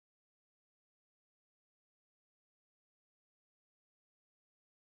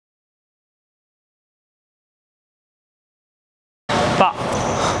Ball.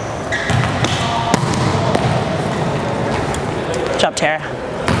 Good job, Tara.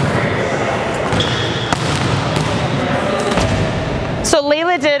 So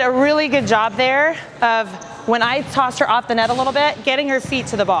Layla did a really good job there of, when I tossed her off the net a little bit, getting her feet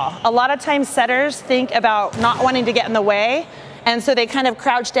to the ball. A lot of times setters think about not wanting to get in the way, and so they kind of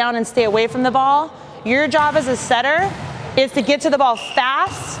crouch down and stay away from the ball. Your job as a setter is to get to the ball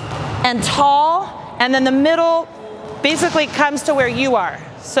fast and tall, and then the middle basically comes to where you are.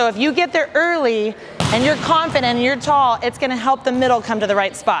 So if you get there early and you're confident and you're tall, it's gonna help the middle come to the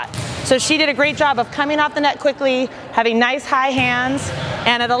right spot. So she did a great job of coming off the net quickly, having nice high hands,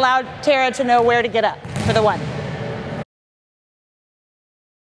 and it allowed Tara to know where to get up for the 1.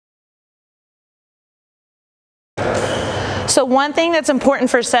 So one thing that's important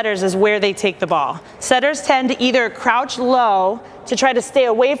for setters is where they take the ball. Setters tend to either crouch low to try to stay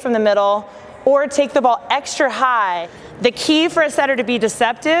away from the middle, or take the ball extra high. The key for a setter to be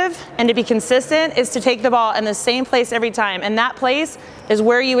deceptive and to be consistent is to take the ball in the same place every time, and that place is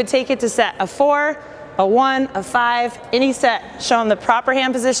where you would take it to set a 4, a 1, a 5, any set. Show them the proper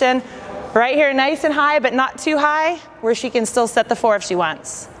hand position. Right here, nice and high, but not too high, where she can still set the 4 if she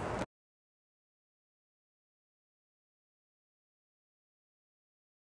wants.